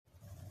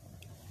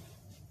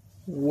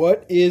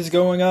What is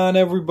going on,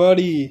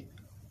 everybody?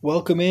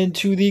 Welcome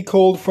into the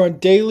Cold Front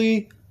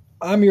Daily.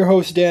 I'm your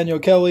host, Daniel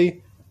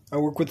Kelly. I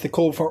work with the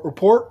Cold Front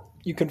Report.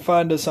 You can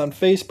find us on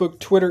Facebook,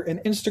 Twitter, and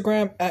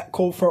Instagram at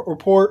Cold Front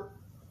Report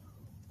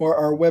or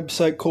our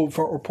website,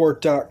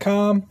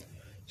 coldfrontreport.com.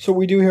 So what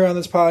we do here on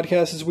this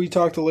podcast is we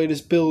talk the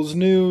latest Bills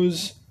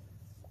news,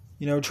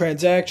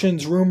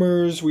 transactions,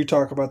 rumors. We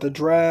talk about the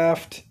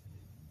draft.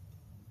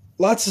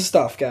 Lots of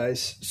stuff,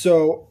 guys.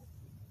 So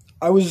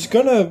I was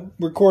going to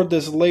record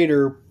this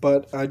later,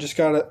 but I just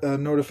got a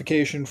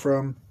notification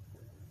from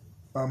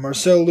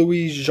Marcel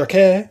Louis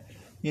Jacquet,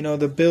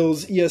 the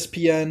Bills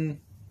ESPN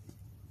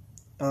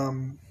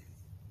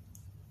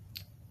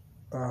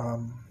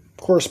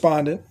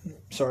correspondent.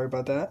 Sorry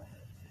about that.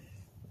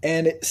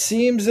 And it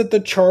seems that the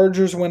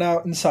Chargers went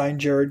out and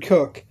signed Jared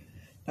Cook.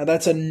 Now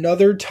that's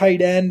another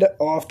tight end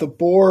off the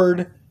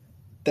board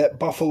that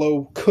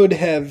Buffalo could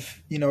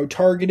have,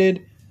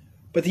 targeted.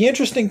 But the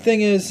interesting thing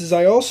is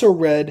I also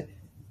read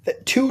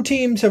that two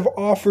teams have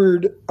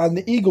offered on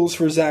the Eagles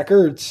for Zach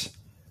Ertz,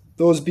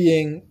 those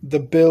being the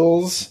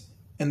Bills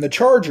and the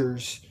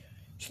Chargers.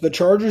 So the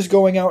Chargers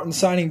going out and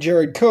signing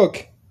Jared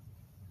Cook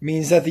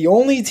means that the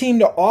only team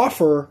to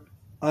offer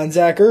on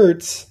Zach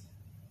Ertz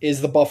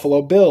is the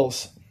Buffalo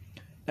Bills.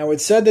 Now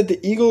it's said that the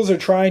Eagles are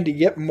trying to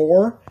get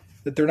more,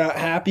 that they're not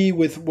happy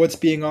with what's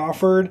being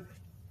offered.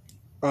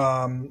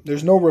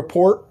 There's no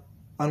report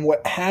on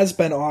what has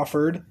been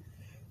offered,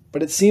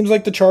 but it seems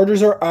like the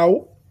Chargers are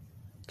out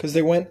because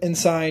they went and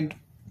signed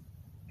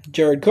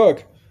Jared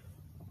Cook.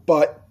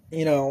 But,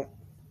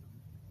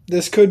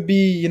 this could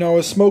be, a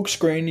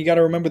smokescreen. You got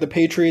to remember the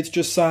Patriots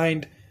just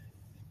signed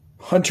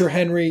Hunter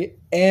Henry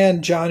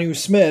and Jonnu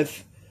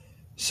Smith.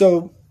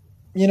 So,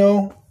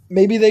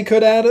 maybe they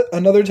could add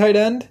another tight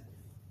end.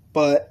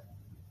 But,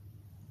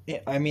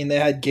 they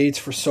had Gates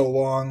for so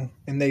long,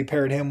 and they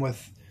paired him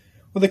with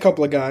a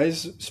couple of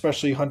guys,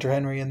 especially Hunter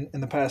Henry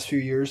in the past few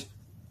years.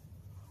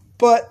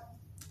 But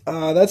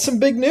that's some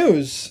big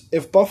news.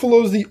 If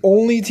Buffalo's the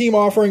only team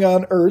offering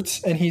on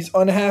Ertz and he's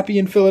unhappy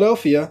in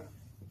Philadelphia,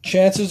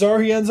 chances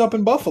are he ends up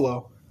in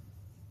Buffalo.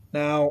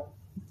 Now,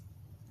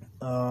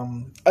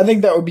 I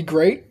think that would be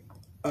great.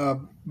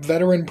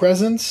 Veteran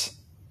presence.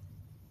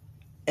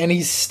 And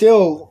he's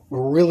still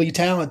really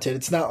talented.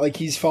 It's not like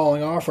he's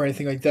falling off or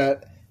anything like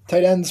that.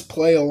 Tight ends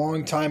play a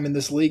long time in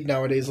this league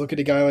nowadays. Look at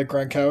a guy like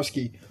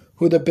Gronkowski,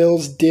 who the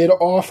Bills did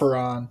offer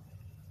on.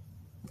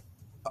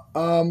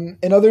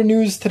 In other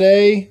news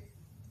today,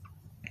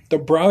 the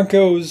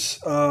Broncos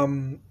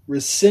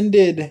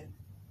rescinded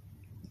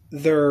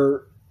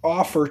their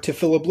offer to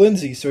Phillip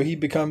Lindsay, so he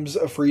becomes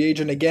a free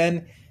agent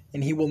again,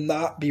 and he will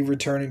not be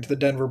returning to the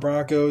Denver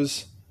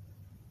Broncos.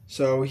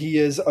 So he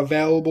is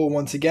available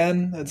once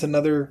again. That's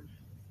another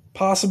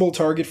possible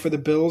target for the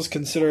Bills,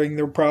 considering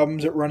their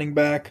problems at running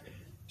back,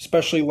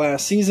 especially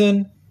last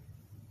season.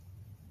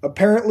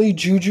 Apparently,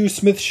 Juju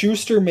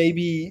Smith-Schuster may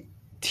be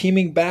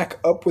teaming back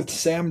up with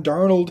Sam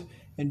Darnold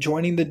and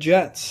joining the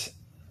Jets.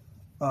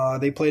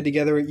 They played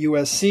together at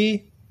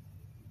USC.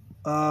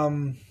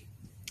 I'm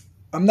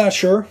not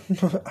sure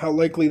how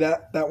likely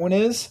that one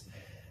is.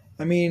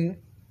 The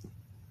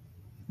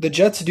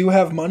Jets do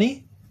have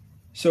money,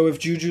 so if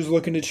Juju's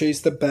looking to chase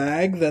the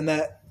bag, then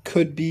that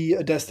could be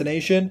a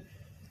destination.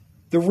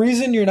 The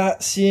reason you're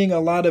not seeing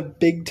a lot of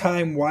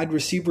big-time wide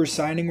receiver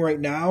signing right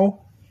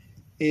now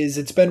is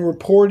it's been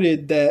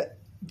reported that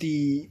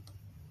the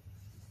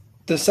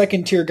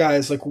second-tier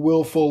guys like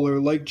Will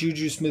Fuller, like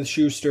Juju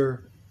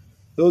Smith-Schuster,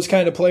 those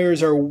kind of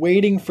players are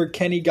waiting for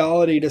Kenny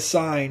Golladay to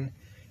sign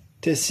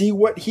to see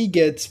what he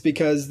gets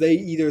because they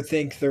either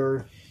think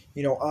they're,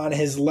 on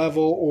his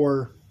level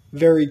or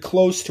very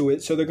close to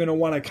it. So they're going to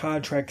want a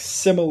contract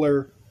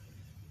similar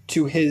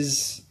to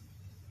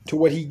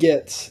what he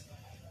gets.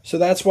 So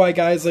that's why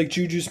guys like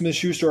Juju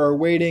Smith-Schuster are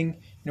waiting.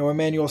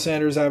 Emmanuel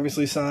Sanders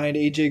obviously signed.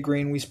 A.J.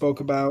 Green we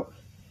spoke about.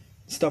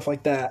 Stuff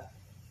like that.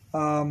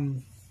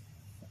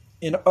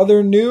 In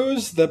other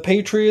news, the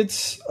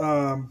Patriots,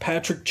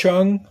 Patrick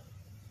Chung,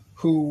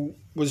 who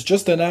was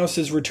just announced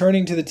as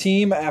returning to the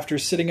team after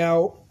sitting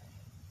out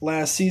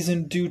last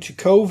season due to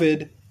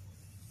COVID,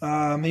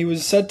 he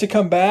was set to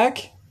come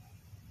back,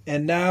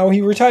 and now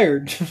he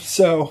retired.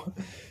 So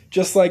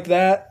just like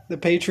that, the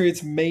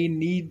Patriots may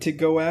need to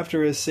go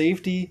after a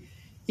safety,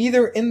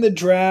 either in the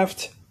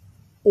draft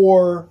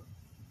or,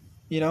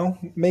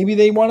 maybe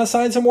they want to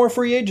sign some more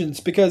free agents,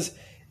 because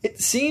it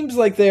seems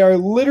like they are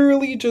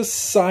literally just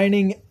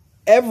signing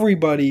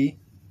everybody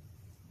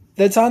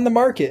that's on the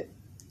market.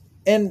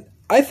 And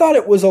I thought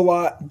it was a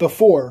lot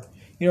before.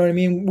 You know what I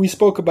mean? We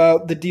spoke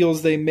about the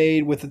deals they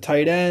made with the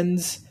tight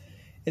ends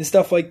and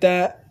stuff like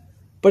that.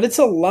 But it's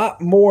a lot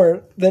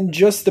more than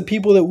just the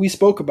people that we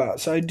spoke about.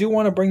 So I do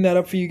want to bring that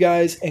up for you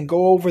guys and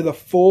go over the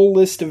full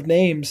list of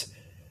names,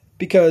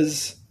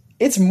 because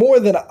it's more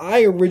than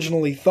I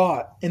originally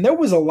thought. And there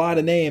was a lot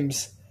of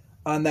names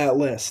on that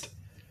list.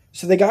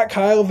 So they got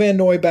Kyle Van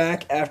Noy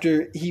back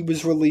after he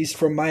was released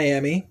from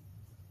Miami.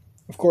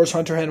 Of course,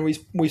 Hunter Henry,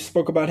 we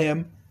spoke about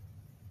him.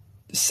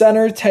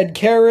 Center Ted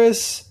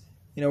Karras,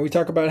 We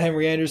talk about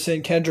Henry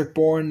Anderson, Kendrick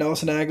Bourne,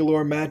 Nelson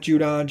Aguilar, Matt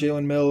Judon,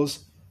 Jalen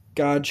Mills,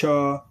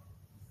 Godshaw,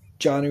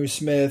 Jonnu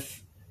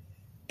Smith.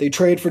 They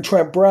trade for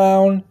Trent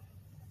Brown,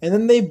 and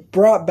then they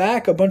brought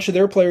back a bunch of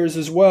their players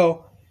as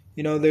well.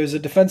 There's a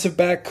defensive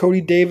back,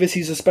 Cody Davis.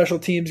 He's a special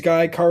teams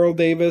guy. Carl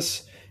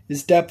Davis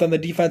is depth on the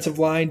defensive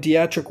line.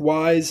 Deatrick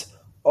Wise,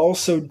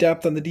 also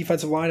depth on the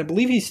defensive line. I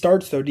believe he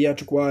starts, though,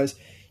 Deatrick Wise.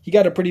 He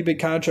got a pretty big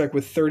contract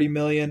with $30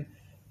 million.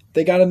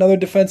 They got another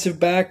defensive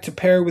back to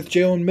pair with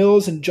Jalen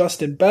Mills and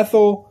Justin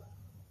Bethel.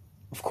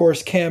 Of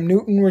course, Cam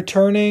Newton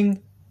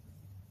returning.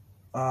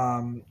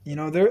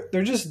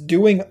 They're just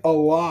doing a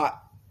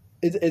lot.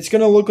 It's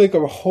going to look like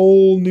a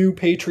whole new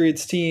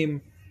Patriots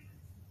team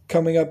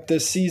coming up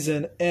this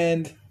season.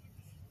 And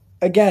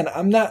again,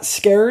 I'm not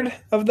scared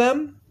of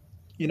them.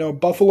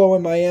 Buffalo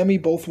and Miami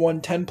both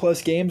won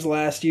 10-plus games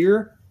last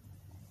year.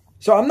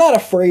 So I'm not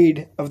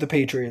afraid of the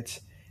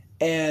Patriots.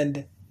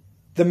 And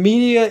the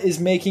media is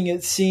making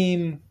it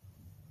seem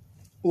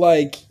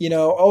like, they're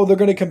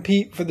going to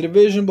compete for the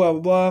division, blah,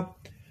 blah, blah.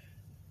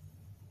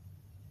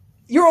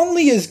 You're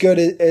only as good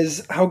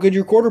as how good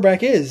your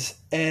quarterback is.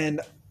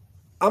 And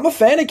I'm a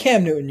fan of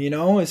Cam Newton,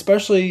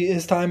 especially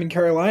his time in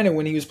Carolina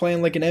when he was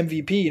playing like an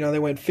MVP. They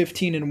went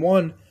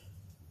 15-1.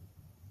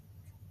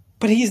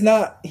 But he's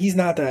not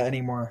that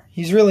anymore.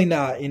 He's really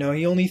not.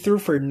 He only threw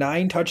for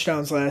 9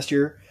 touchdowns last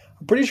year.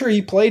 I'm pretty sure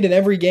he played in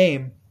every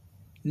game.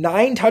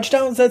 9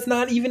 touchdowns? That's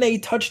not even a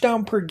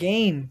touchdown per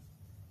game.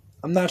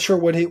 I'm not sure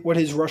what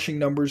his rushing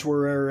numbers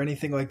were or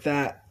anything like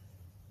that.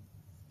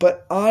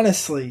 But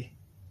honestly,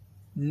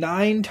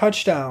 9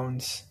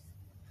 touchdowns.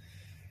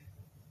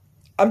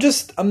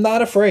 I'm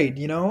not afraid,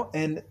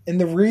 and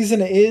the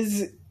reason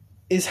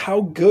is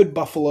how good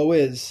Buffalo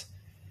is.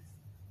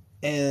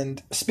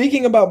 And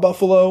speaking about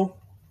Buffalo,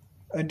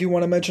 I do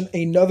want to mention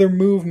another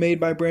move made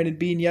by Brandon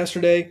Beane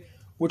yesterday,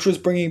 which was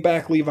bringing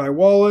back Levi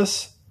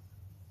Wallace.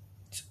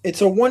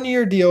 It's a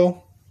 1-year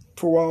deal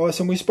for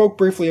Wallace, and we spoke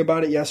briefly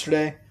about it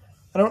yesterday.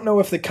 I don't know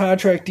if the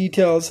contract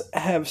details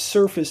have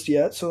surfaced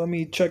yet, so let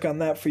me check on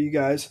that for you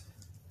guys.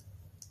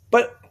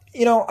 But,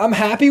 I'm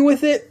happy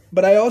with it,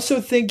 but I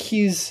also think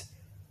he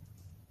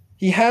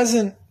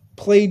hasn't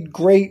played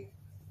great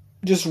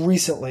just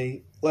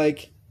recently.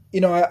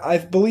 I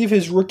believe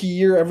his rookie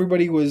year,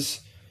 everybody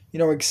was,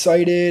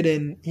 excited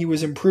and he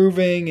was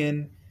improving.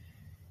 And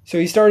so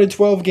he started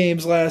 12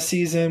 games last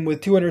season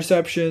with 2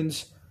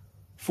 interceptions,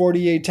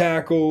 48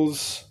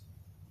 tackles,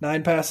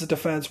 9 passes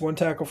defense, 1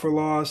 tackle for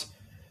loss.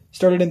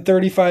 Started in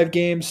 35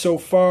 games so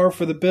far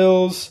for the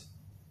Bills.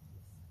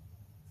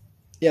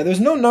 Yeah,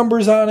 there's no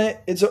numbers on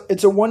it. It's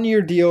a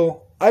 1-year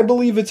deal. I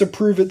believe it's a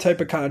prove-it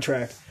type of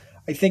contract.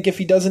 I think if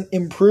he doesn't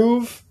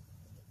improve,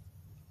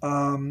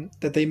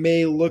 that they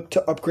may look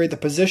to upgrade the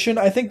position.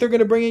 I think they're going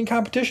to bring in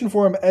competition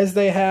for him as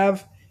they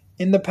have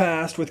in the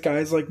past with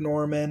guys like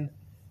Norman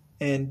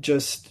and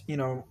just,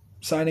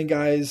 signing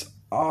guys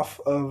off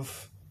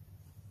of,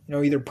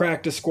 either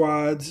practice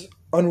squads,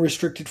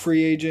 unrestricted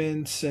free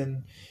agents,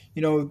 and,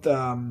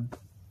 the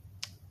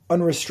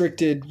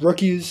unrestricted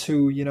rookies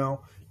who,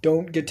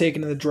 don't get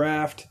taken in the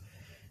draft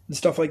and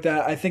stuff like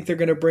that. I think they're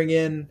going to bring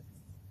in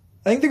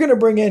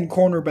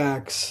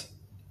cornerbacks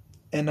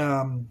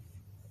and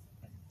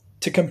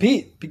to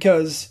compete,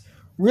 because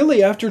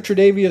really after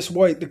Tre'Davious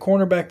White, the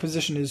cornerback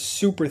position is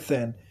super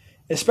thin,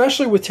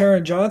 especially with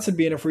Taron Johnson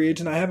being a free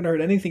agent. I haven't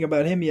heard anything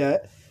about him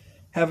yet.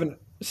 Haven't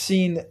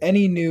seen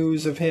any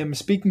news of him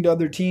speaking to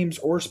other teams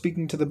or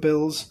speaking to the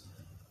Bills.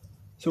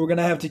 So we're going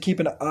to have to keep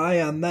an eye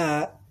on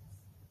that.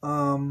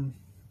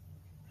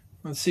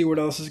 Let's see what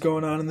else is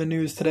going on in the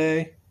news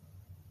today.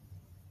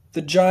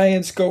 The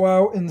Giants go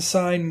out and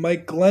sign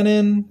Mike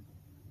Glennon.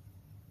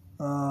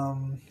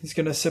 He's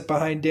going to sit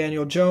behind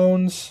Daniel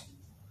Jones.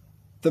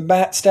 The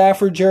Matt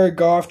Stafford, Jared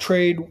Goff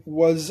trade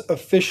was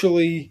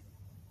officially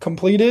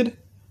completed.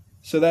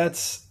 So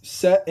that's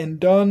set and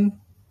done.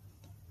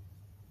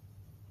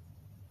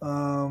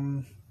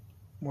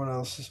 What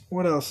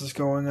else is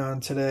going on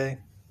today?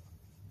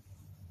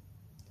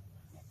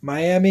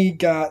 Miami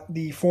got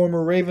the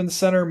former Ravens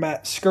center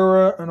Matt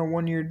Skura on a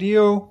 1-year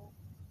deal.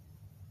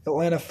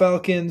 Atlanta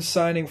Falcons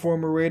signing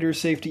former Raiders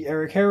safety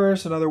Eric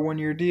Harris, another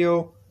 1-year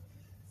deal.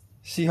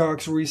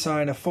 Seahawks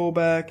re-sign a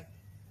fullback.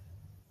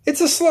 It's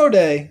a slow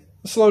day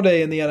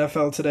in the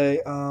NFL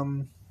today.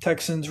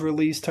 Texans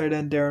release tight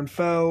end Darren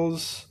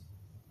Fells.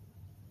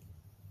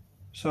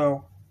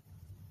 So,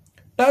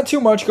 not too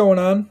much going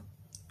on.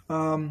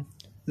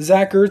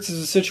 Zach Ertz is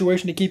a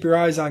situation to keep your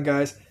eyes on,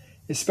 guys,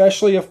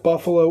 especially if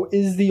Buffalo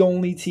is the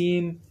only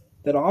team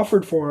that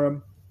offered for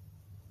him.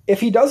 If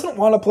he doesn't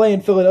want to play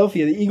in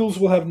Philadelphia, the Eagles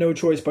will have no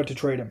choice but to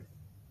trade him.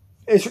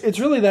 It's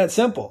really that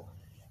simple.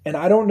 And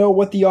I don't know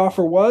what the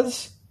offer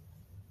was,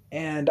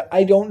 and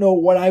I don't know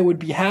what I would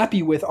be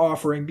happy with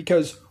offering,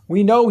 because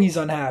we know he's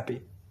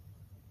unhappy.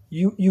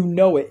 You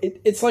know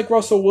it. It's like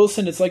Russell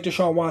Wilson. It's like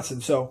Deshaun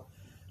Watson. So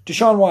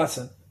Deshaun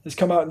Watson has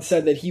come out and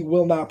said that he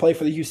will not play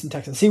for the Houston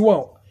Texans. He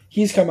won't.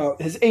 He's come out.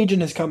 His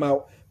agent has come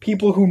out.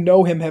 People who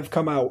know him have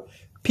come out.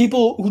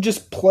 People who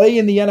just play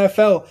in the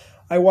NFL.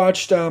 I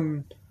watched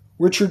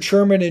Richard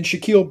Sherman and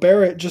Shaquille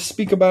Barrett just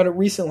speak about it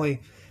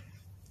recently.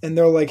 And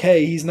they're like,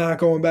 hey, he's not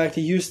going back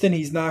to Houston.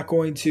 He's not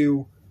going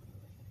to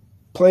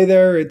play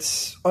there.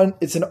 It's an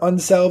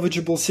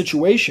unsalvageable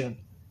situation.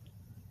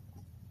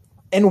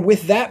 And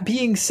with that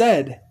being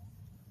said,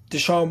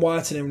 Deshaun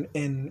Watson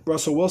and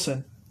Russell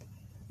Wilson,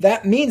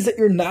 that means that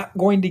you're not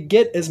going to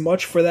get as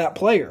much for that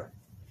player.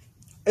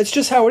 It's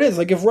just how it is.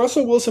 Like if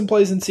Russell Wilson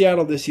plays in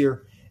Seattle this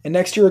year and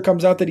next year it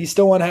comes out that he's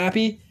still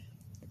unhappy,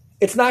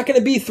 it's not going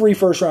to be 3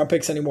 first-round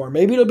picks anymore.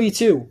 Maybe it'll be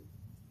 2.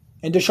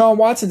 And Deshaun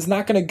Watson's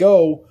not going to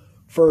go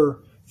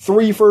for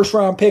 3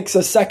 first-round picks,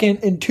 a second,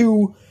 and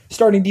 2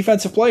 starting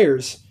defensive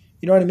players.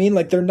 You know what I mean?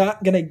 Like they're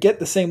not going to get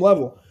the same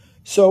level.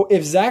 So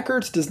if Zach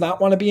Ertz does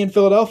not want to be in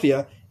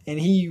Philadelphia and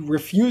he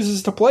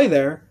refuses to play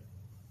there,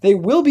 they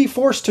will be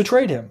forced to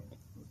trade him.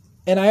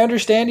 And I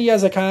understand he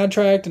has a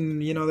contract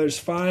and, there's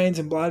fines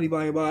and blah, blah,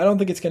 blah, blah. I don't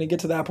think it's going to get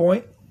to that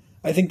point.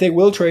 I think they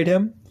will trade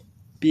him,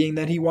 being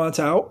that he wants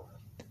out.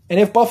 And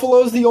if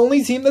Buffalo's the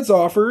only team that's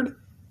offered,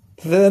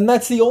 then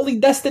that's the only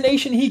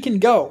destination he can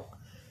go.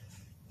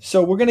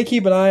 So we're going to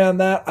keep an eye on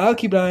that. I'll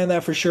keep an eye on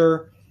that for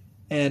sure.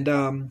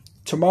 And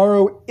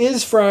tomorrow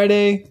is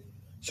Friday,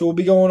 so we'll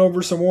be going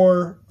over some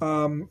more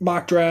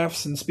mock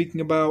drafts and speaking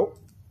about,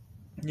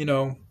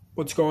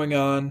 what's going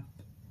on.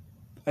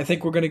 I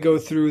think we're going to go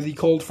through the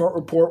cold front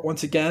report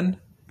once again.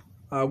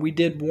 We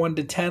did 1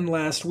 to 10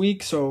 last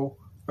week, or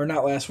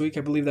not last week.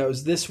 I believe that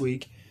was this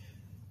week.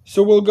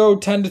 So we'll go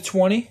 10 to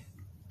 20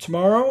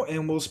 tomorrow,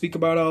 and we'll speak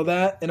about all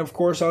that. And, of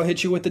course, I'll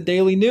hit you with the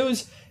daily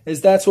news, as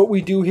that's what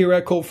we do here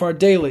at Cold Front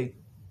Daily.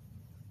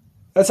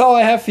 That's all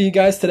I have for you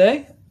guys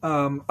today.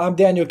 I'm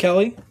Daniel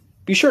Kelly.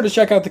 Be sure to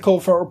check out the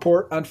Cold Front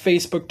Report on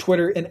Facebook,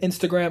 Twitter, and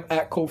Instagram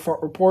at Cold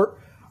Front Report.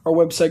 Our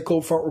website,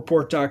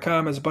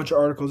 coldfrontreport.com, has a bunch of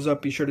articles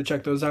up. Be sure to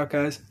check those out,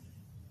 guys.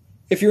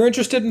 If you're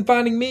interested in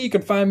finding me, you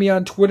can find me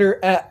on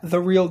Twitter at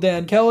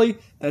TheRealDanKelly.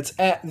 That's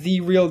at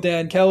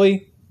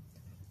TheRealDanKelly.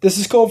 This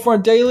is Cold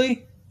Front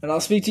Daily, and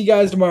I'll speak to you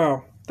guys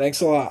tomorrow.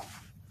 Thanks a lot.